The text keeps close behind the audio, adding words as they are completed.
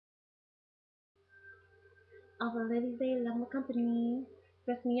All the ladies, they love my company.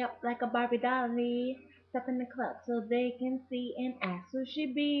 Dress me up like a Barbie dolly. Step in the club so they can see and ask who she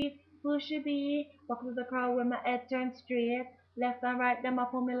be, who she be. Walk through the crowd with my head turned straight. Left and right, them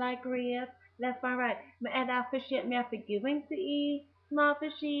up on me like grapes. Left and right, my head out for shit, me I forgiving to eat. Small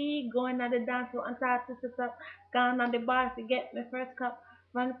fishy, going on the dance floor and start to sit up. Gone on the bar to get my first cup.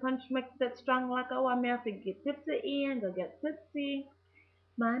 Run punch mix it strong like a one, me I forget tipsy and go get tipsy.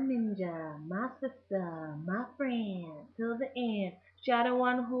 My ninja, my sister, my friend, till the end. She the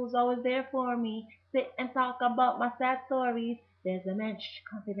one who's always there for me. Sit and talk about my sad stories. There's a man, shh,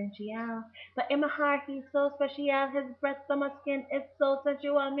 confidential. But in my heart, he's so special. His breath on my skin is so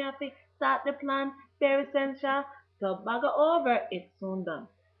sensual. Me have to start the plan, very essential. So bag over, it's soon done.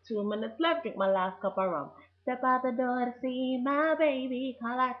 2 minutes left, drink my last cup of rum. Step out the door to see my baby.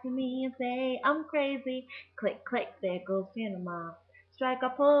 Call out to me and say I'm crazy. Click, click, there goes cinema. Strike a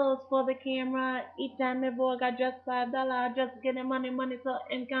pose for the camera. Each time my boy got just $5, just getting money, money so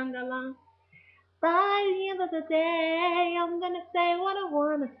and can go along. By the end of the day, I'm gonna say what I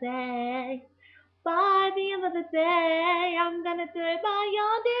wanna say. By the end of the day, I'm gonna do it my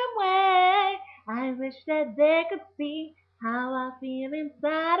own damn way. I wish that they could see how I feel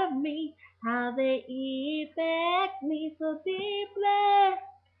inside of me, how they affect me so deeply.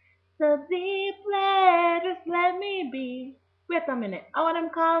 So deeply, just let me be. Wait a minute, how would them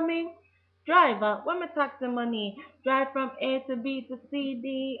call me? Driver, when me taxi money? Drive from A to B to C,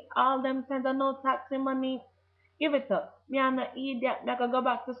 D, all them send no taxi money. Give it up. Me and the idiot that could go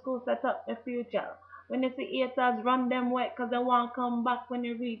back to school, set up the future. When you see haters, run them wet, cause they won't come back when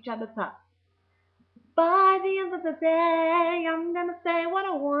you reach at the top. By the end of the day, I'm gonna say what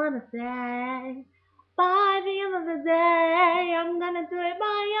I wanna say. By the end of the day, I'm gonna do it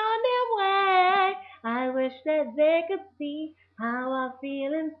my own damn way. I wish that they could see how I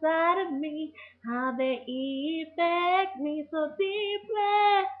feel inside of me, how they affect me so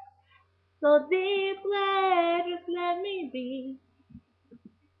deeply, just let me be.